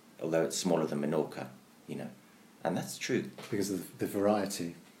 although it's smaller than Menorca, and that's true. Because of the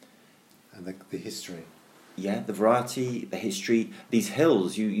variety and the history. Yeah, the variety, the history, these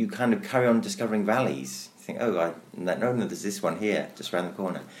hills, you kind of carry on discovering valleys. You think, no, there's this one here, just around the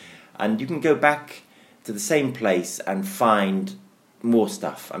corner. And you can go back to the same place and find more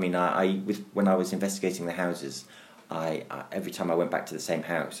stuff. I mean, when I was investigating the houses, I every time I went back to the same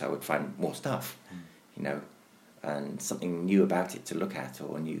house, I would find more stuff, and something new about it to look at,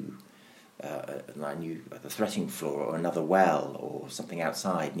 or I knew the threshing floor, or another well, or something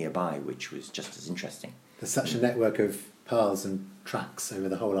outside nearby, which was just as interesting. There's such a network of paths and tracks over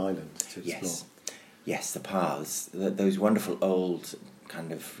the whole island to explore. Yes, the paths, those wonderful old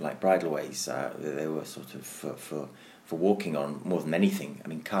kind of like bridleways. They were sort of for walking on more than anything. I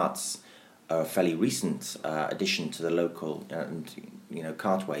mean, carts are a fairly recent addition to the local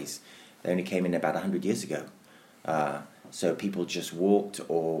cartways. They only came in about 100 years ago. So people just walked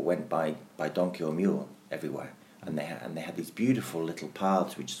or went by donkey or mule everywhere, and they had these beautiful little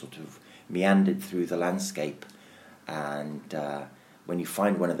paths which sort of meandered through the landscape. And when you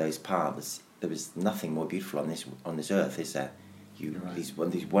find one of those paths, there is nothing more beautiful on this earth, is there? Right.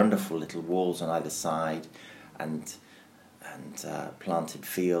 These wonderful little walls on either side, and planted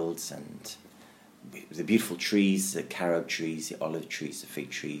fields, and the beautiful trees, the carob trees, the olive trees, the fig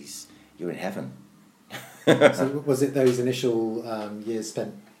trees. You're in heaven. So was it those initial years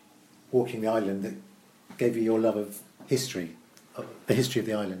spent walking the island that gave you your love of history, the history of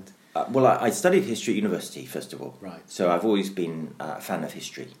the island? Well, I studied history at university, first of all. Right. So I've always been a fan of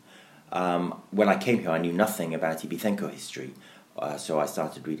history. When I came here, I knew nothing about Ibithenco history, so I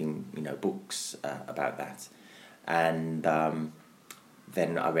started reading, books about that. And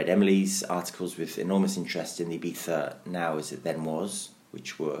then I read Emily's articles with enormous interest in the Ibiza now as it then was,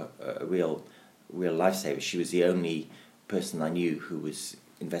 which were a real lifesaver. She was the only person I knew who was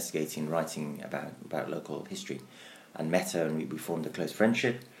investigating and writing about local history, and met her, and we formed a close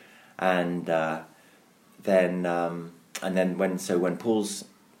friendship. And then when Paul's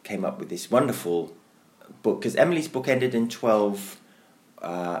came up with this wonderful book, because Emily's book ended in 12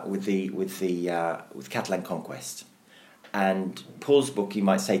 with Catalan conquest, and Paul's book, you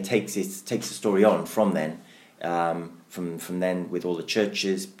might say, takes the story on from then. From then, with all the church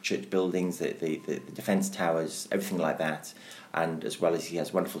buildings, the defence towers, everything like that, and as well as he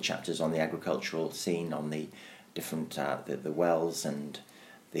has wonderful chapters on the agricultural scene, on the different the wells, and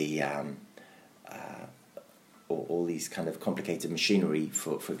the all these kind of complicated machinery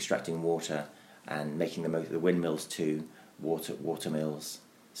for extracting water, and making the windmills to water mills.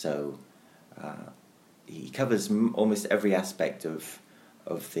 So he covers almost every aspect of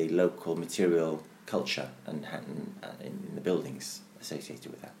the local material culture and in the buildings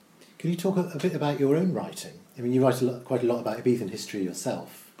associated with that. Can you talk a bit about your own writing? I mean, you write quite a lot about Ibizan history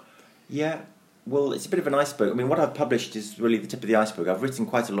yourself. Yeah, well, it's a bit of an iceberg. I mean, what I've published is really the tip of the iceberg. I've written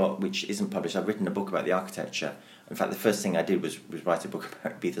quite a lot which isn't published. I've written a book about the architecture. In fact, the first thing I did was write a book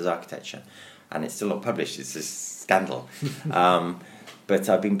about Ibiza's architecture, and it's still not published. It's a scandal. But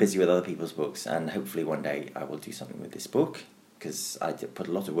I've been busy with other people's books, and hopefully one day I will do something with this book, because I did put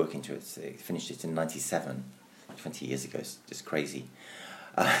a lot of work into it. I finished it in 1997, 20 years ago. It's just crazy.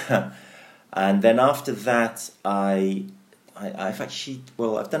 And then after that, I've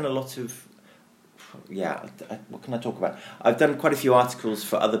done a lot of, what can I talk about? I've done quite a few articles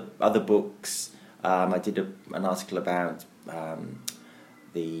for other books. I did an article about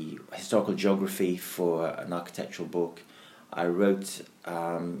the historical geography for an architectural book. I wrote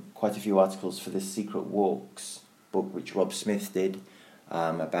quite a few articles for the Secret Walks book, which Rob Smith did,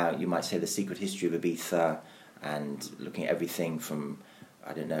 about, you might say, the secret history of Ibiza, and looking at everything from,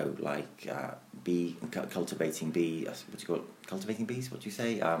 I don't know, like cultivating bee. What do you call it? Cultivating bees? What do you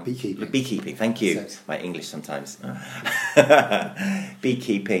say? Beekeeping. Beekeeping. Thank you. That's it. My English sometimes.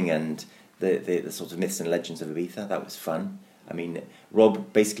 Beekeeping and the sort of myths and legends of Ibiza. That was fun. I mean,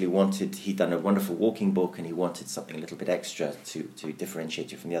 Rob basically he'd done a wonderful walking book, and he wanted something a little bit extra to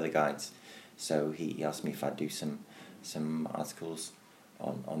differentiate it from the other guides. So he asked me if I'd do some articles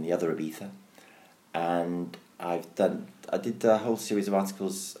on the other Ibiza, and I did a whole series of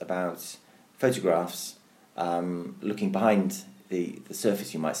articles about photographs, looking behind the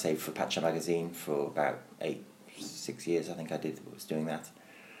surface, you might say, for Pacha magazine for about 6 years. I think was doing that.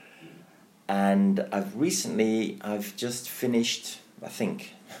 And I've just finished, I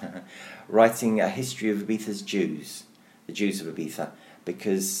think, writing a history of Ibiza's Jews, the Jews of Ibiza,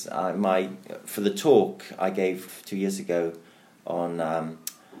 because for the talk I gave 2 years ago on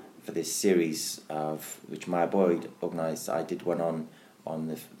for this series which Maya Boyd organised, I did one on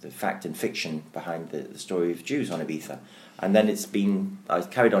the fact and fiction behind the story of Jews on Ibiza, and then I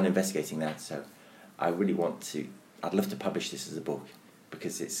carried on investigating that. So I'd love to publish this as a book,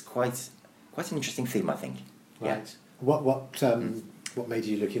 because it's quite an interesting theme, I think. Right. Yeah. What made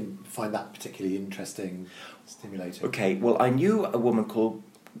you find that particularly interesting, stimulating? Okay, well, I knew a woman called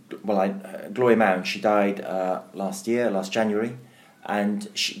Gloria Mound. She died last January, and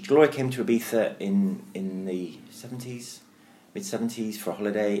Gloria came to Ibiza in the mid-70s for a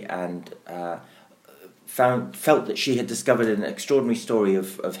holiday, and felt that she had discovered an extraordinary story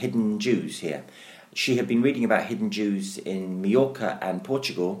of hidden Jews here. She had been reading about hidden Jews in Majorca and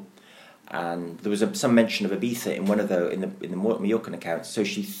Portugal, and there was some mention of Ibiza in the Majorcan accounts. So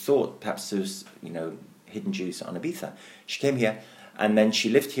she thought perhaps there was hidden Jews on Ibiza. She came here, and then she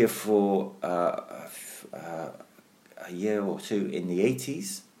lived here for a year or two in the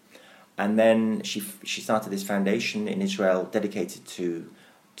 80s, and then she started this foundation in Israel dedicated to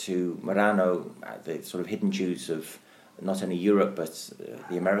Marano, the sort of hidden Jews of not only Europe but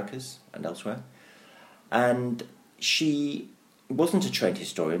the Americas and elsewhere. And she wasn't a trained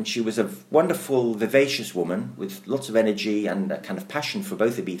historian. She was a wonderful, vivacious woman with lots of energy and a kind of passion for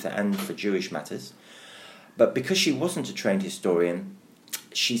both Ibiza and for Jewish matters. But because she wasn't a trained historian,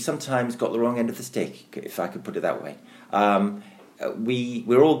 she sometimes got the wrong end of the stick, if I could put it that way.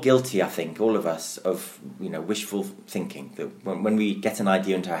 We're all guilty, I think, all of us, of wishful thinking. That when we get an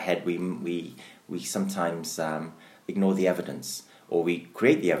idea into our head, we sometimes ignore the evidence, or we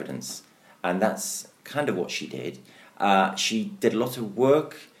create the evidence, and that's kind of what she did. She did a lot of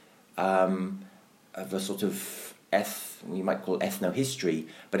work of a sort of you might call ethnohistory,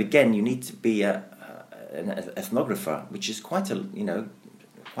 but again, you need to be an ethnographer, which is quite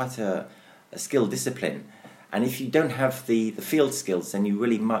a skilled discipline. And if you don't have the field skills, then you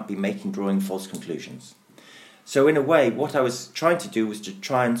really might be drawing false conclusions. So in a way, what I was trying to do was to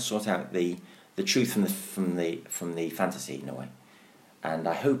try and sort out the truth from the fantasy, in a way. And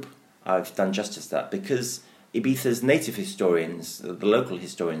I hope I've done justice to that, because Ibiza's native historians, the local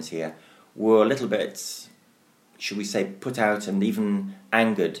historians here, were a little bit, should we say, put out and even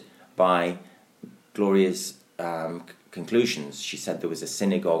angered by Gloria's conclusions. She said there was a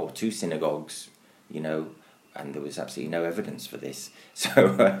synagogue or two synagogues, and there was absolutely no evidence for this.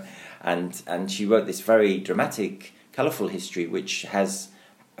 So, and she wrote this very dramatic, colourful history, which has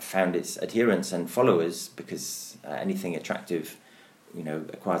found its adherents and followers, because anything attractive,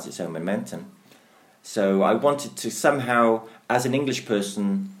 acquires its own momentum. So I wanted to somehow, as an English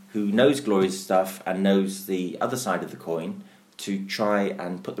person who knows Gloria's stuff and knows the other side of the coin, to try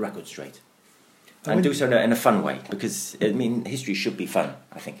and put the record straight. And do so in a fun way, because, history should be fun,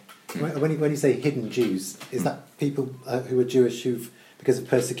 I think. When you say hidden Jews, is that people who are Jewish who've, because of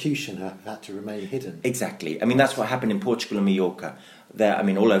persecution, have had to remain hidden? Exactly. That's what happened in Portugal and Majorca. There,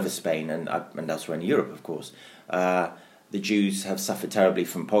 all over Spain and elsewhere in Europe, of course. The Jews have suffered terribly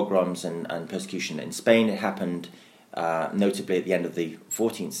from pogroms and persecution. In Spain, it happened notably at the end of the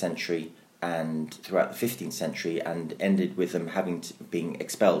 14th century and throughout the 15th century, and ended with them being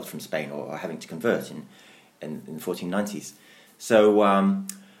expelled from Spain or having to convert in the 1490s. So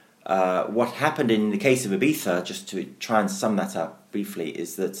what happened in the case of Ibiza, just to try and sum that up briefly,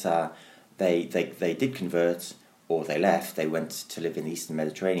 is that they did convert, or they left. They went to live in the Eastern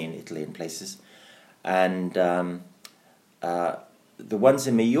Mediterranean, Italy and places, and the ones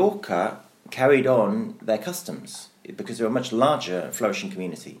in Majorca carried on their customs because they were a much larger, flourishing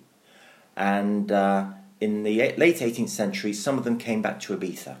community. And in the late 18th century, some of them came back to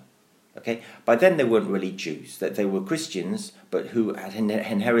Ibiza. Okay, by then they weren't really Jews; that they were Christians, but who had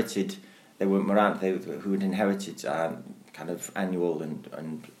inherited. They were who had inherited kind of annual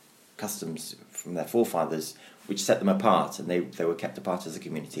and customs from their forefathers, which set them apart, and they were kept apart as a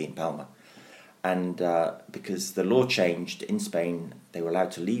community in Palma. And because the law changed in Spain, they were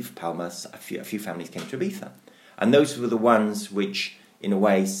allowed to leave Palma. A few families came to Ibiza, and those were the ones which, in a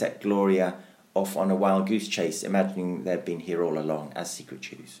way, set Gloria off on a wild goose chase, imagining they'd been here all along as secret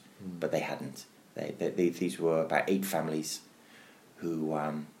Jews, but they hadn't. These were about 8 families who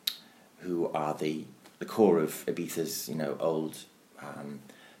are the core of Ibiza's old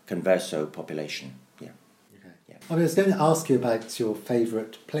converso population. Yeah. Okay. Yeah. I was going to ask you about your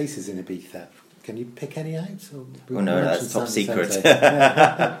favourite places in Ibiza. Can you pick any out? Oh no, that's top secret.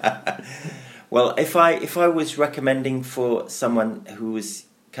 Well, if I was recommending for someone who was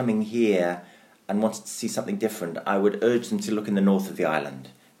coming here and wanted to see something different, I would urge them to look in the north of the island,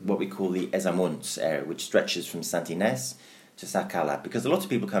 what we call the Esamunts area, which stretches from Sant Inés to Sacala, because a lot of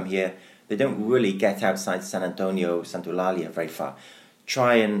people come here, they don't really get outside San Antonio, Santa Eulalia very far.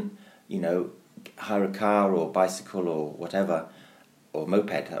 Try and, hire a car or bicycle or whatever, or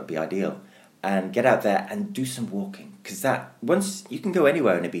moped, that would be ideal, and get out there and do some walking, because once you can go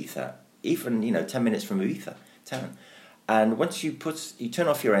anywhere in Ibiza, even 10 minutes from Ibiza town, and once you turn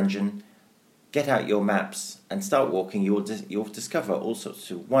off your engine, get out your maps and start walking, you'll discover all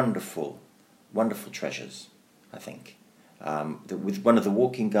sorts of wonderful, wonderful treasures, I think. With one of the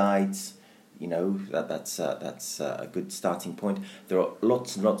walking guides, that's a good starting point. There are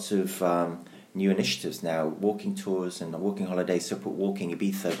lots and lots of new initiatives now, walking tours and walking holidays. So put walking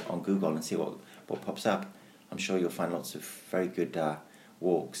Ibiza on Google and see what pops up. I'm sure you'll find lots of very good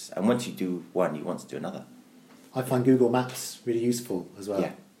walks. And once you do one, you want to do another. I find Google Maps really useful as well.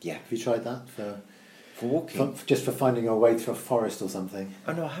 Yeah. Have you tried that for walking? Just for finding your way through a forest or something?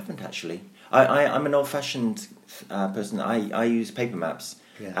 Oh no, I haven't actually. I'm an old-fashioned person. I use paper maps,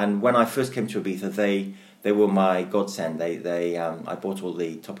 and when I first came to Ibiza, they were my godsend. I bought all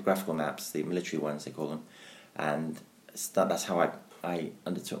the topographical maps, the military ones they call them, and that's how I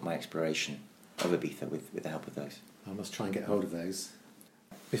undertook my exploration of Ibiza with the help of those. I must try and get hold of those.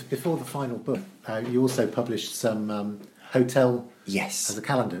 Before the final book, you also published some hotel. Yes. As a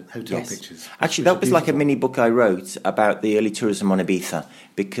calendar, hotel pictures. Actually, that was like a mini book I wrote about the early tourism on Ibiza,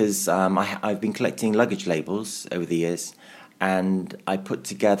 because I've been collecting luggage labels over the years, and I put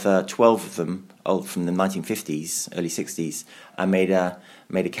together 12 of them, from the 1950s, early 60s. I made a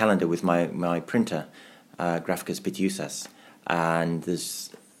calendar with my printer, Graphicas Pitiusas, and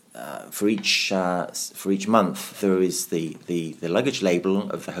there's for each month there is the luggage label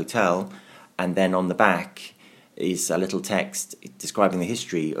of the hotel, and then on the back is a little text describing the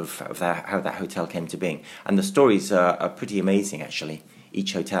history of how that hotel came to being, and the stories are pretty amazing actually.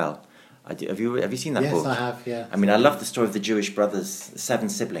 Each hotel, have you seen that book? Yes, I have. Yeah. I mean, I love the story of the Jewish brothers, the 7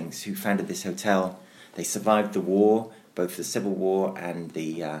 siblings who founded this hotel. They survived the war, both the Civil War and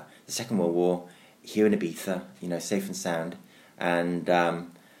the Second World War, here in Ibiza, safe and sound. And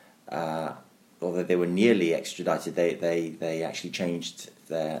although they were nearly extradited, they actually changed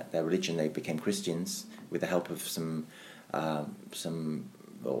their religion. They became Christians with the help of some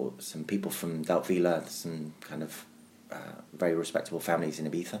people from Delft Villa, some kind of very respectable families in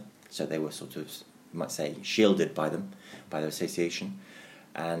Ibiza. So they were sort of, you might say, shielded by their association,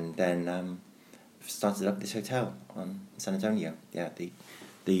 and then started up this hotel on San Antonio. Yeah, the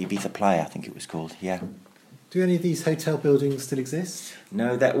Ibiza Playa, I think it was called. Yeah. Do any of these hotel buildings still exist?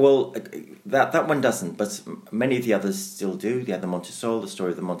 No, that one doesn't, but many of the others still do. The Montesol, the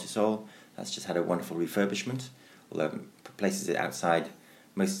story of the Montesol, that's just had a wonderful refurbishment, although places it outside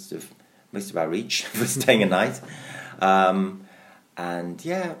most of our reach for staying a night. And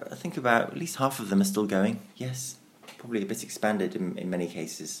yeah, I think about at least half of them are still going. Yes, probably a bit expanded in many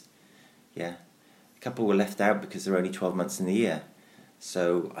cases. Yeah, a couple were left out because there are only 12 months in the year.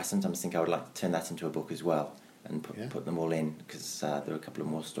 So I sometimes think I would like to turn that into a book as well and put them all in, because there are a couple of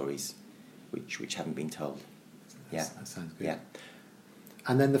more stories which haven't been told. That sounds good. Yeah.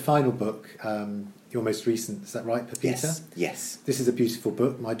 And then the final book, your most recent, is that right, Pepita? Yes. This is a beautiful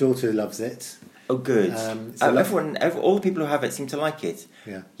book. My daughter loves it. Oh, good. All the people who have it seem to like it.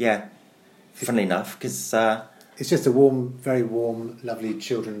 Yeah. Yeah. Funnily enough, because it's just a very warm, lovely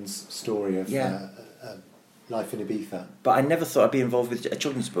children's story of life in Ibiza. But I never thought I'd be involved with a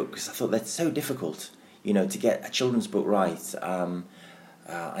children's book, because I thought that's so difficult, to get a children's book right.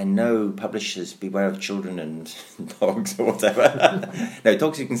 I know publishers, beware of children and dogs or whatever. No,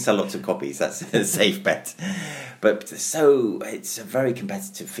 dogs you can sell lots of copies, that's a safe bet. But it's a very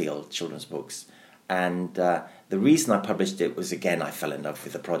competitive field, children's books. And the reason I published it was, again, I fell in love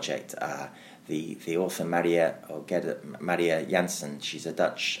with the project. The author Maria Jansen, she's a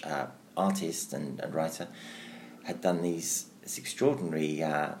Dutch artist and writer, had done these this extraordinary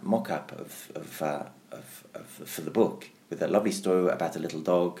mock-up for the book, with a lovely story about a little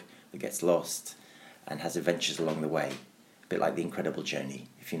dog that gets lost and has adventures along the way, a bit like The Incredible Journey,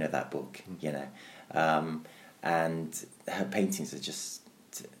 if you know that book, you know. And her paintings are just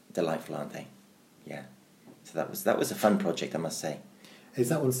delightful, aren't they? Yeah. So that was a fun project, I must say. Is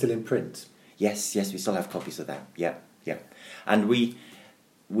that one still in print? Yes, we still have copies of that. Yeah. And we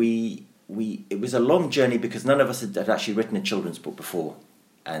it was a long journey because none of us had actually written a children's book before,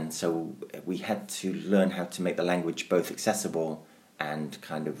 and so we had to learn how to make the language both accessible and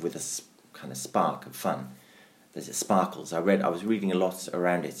kind of with a kind of spark of fun. There's sparkles. I was reading a lot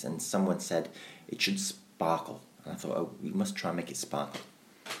around it, and someone said it should sparkle, and I thought, oh, we must try and make it sparkle.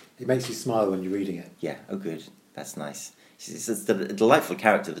 It makes you smile when you're reading it. Yeah. Oh, good. That's nice. It's a delightful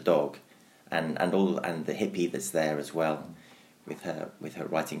character, the dog, and the hippie that's there as well, with her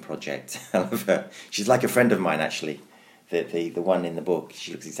writing project. I love her. She's like a friend of mine, actually. The one in the book.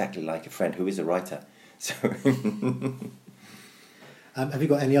 She looks exactly like a friend who is a writer. So. Have you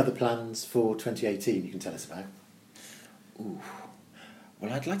got any other plans for 2018 you can tell us about? Ooh.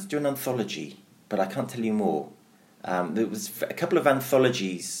 Well, I'd like to do an anthology, but I can't tell you more. There was a couple of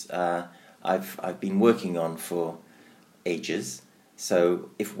anthologies I've been working on for ages. So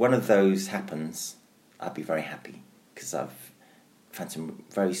if one of those happens, I'd be very happy, because I've found some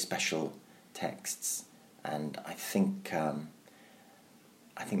very special texts, and I think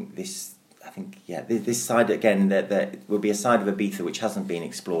this side again, there will be a side of Ibiza which hasn't been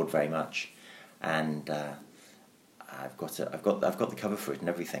explored very much, and I've got the cover for it and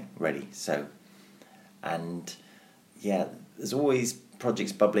everything ready. So, and yeah, there's always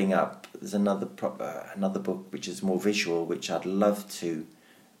projects bubbling up. There's another book which is more visual, which I'd love to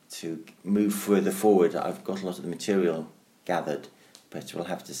move further forward. I've got a lot of the material gathered, but we'll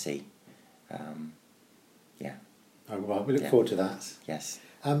have to see. Yeah. Oh, well, we look forward to that. Yes.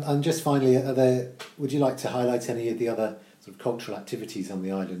 And just finally, would you like to highlight any of the other sort of cultural activities on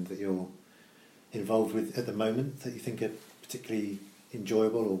the island that you're involved with at the moment that you think are particularly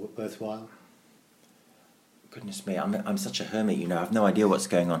enjoyable or worthwhile? Goodness me, I'm such a hermit, you know. I've no idea what's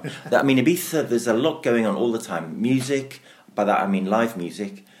going on. I mean, Ibiza, there's a lot going on all the time. Music, by that I mean live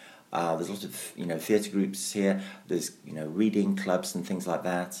music. There's a lot of theatre groups here. There's reading clubs and things like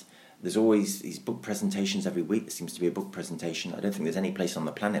that. There's always these book presentations every week. There seems to be a book presentation. I don't think there's any place on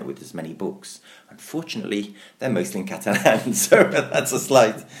the planet with as many books. Unfortunately, they're mostly in Catalan, so that's a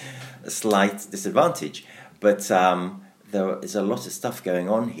slight disadvantage. But there is a lot of stuff going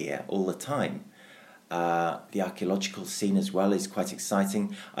on here all the time. The archaeological scene as well is quite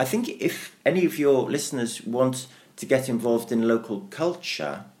exciting. I think if any of your listeners want to get involved in local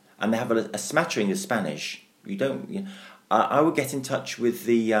culture and they have a smattering of Spanish, I would get in touch with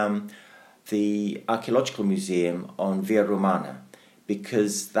the archaeological museum on Via Romana,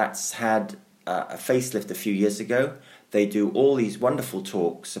 because that's had a facelift a few years ago. They do all these wonderful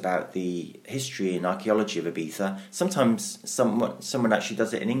talks about the history and archaeology of Ibiza. Sometimes someone actually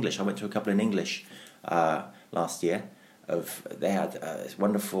does it in English. I went to a couple in English last year. They had a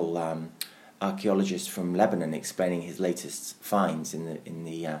wonderful archaeologist from Lebanon explaining his latest finds in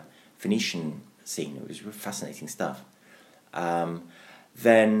the Phoenician scene. It was fascinating stuff. And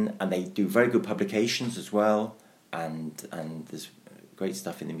they do very good publications as well, and there's great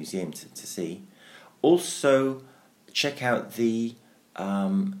stuff in the museum to see. Also, check out the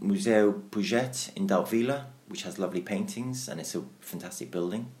Museu Puget in Dalvila, which has lovely paintings, and it's a fantastic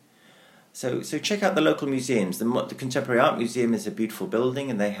building. So check out the local museums. The Contemporary Art Museum is a beautiful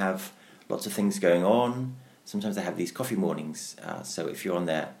building, and they have lots of things going on. Sometimes they have these coffee mornings. So if you're on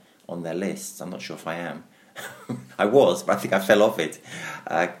their lists, I'm not sure if I am. I was, but I think I fell off it.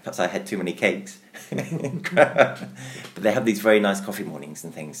 Perhaps I had too many cakes. But they have these very nice coffee mornings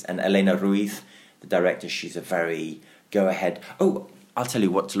and things. And Elena Ruiz, the director, she's a very go-ahead. Oh, I'll tell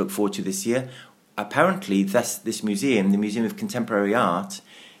you what to look forward to this year. Apparently, this museum, the Museum of Contemporary Art,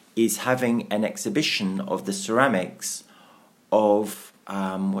 is having an exhibition of the ceramics of,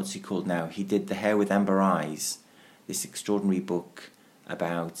 what's he called now? He did The Hair with Amber Eyes, this extraordinary book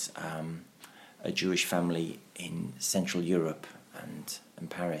about a Jewish family in Central Europe and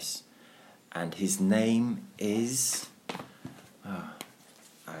Paris. And his name is... I'll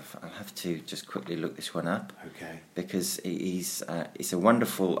have to just quickly look this one up. Okay. Because he's a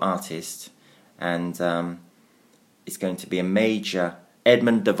wonderful artist, and it's going to be a major...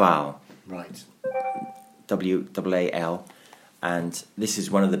 Edmund de Waal. Right. W-A-A-L. And this is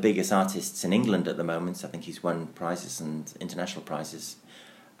one of the biggest artists in England at the moment. I think he's won prizes and international prizes.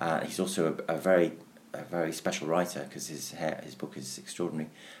 He's also a very a very special writer because his book is extraordinary,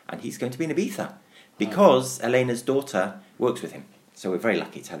 and he's going to be in Ibiza because Elena's daughter works with him. So we're very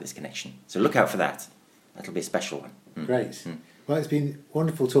lucky to have this connection. So look out for that. That'll be a special one. Great. Well, it's been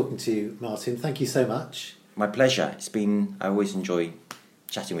wonderful talking to you, Martin. Thank you so much. My pleasure. I always enjoy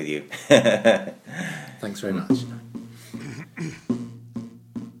chatting with you. Thanks very much.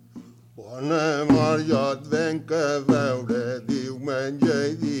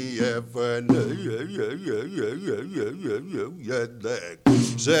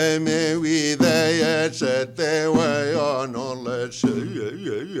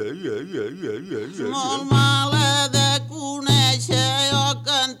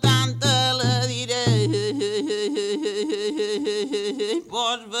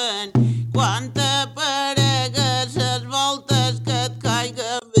 Quanta paregues es voltes que et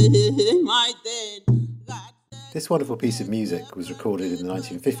caiga mai ten. This wonderful piece of music was recorded in the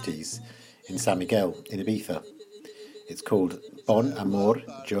 1950s in San Miguel in Ibiza. It's called Bon Amor,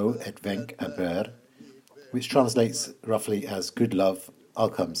 Jo et venc a ver, which translates roughly as Good Love, I'll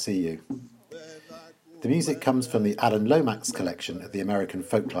Come See You. The music comes from the Alan Lomax collection at the American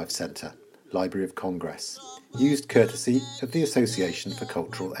Folklife Centre, Library of Congress, used courtesy of the Association for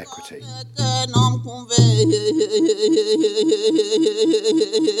Cultural Equity. No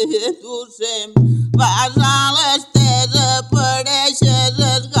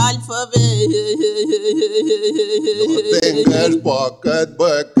tengas pocket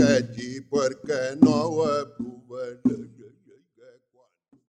bucket, porque no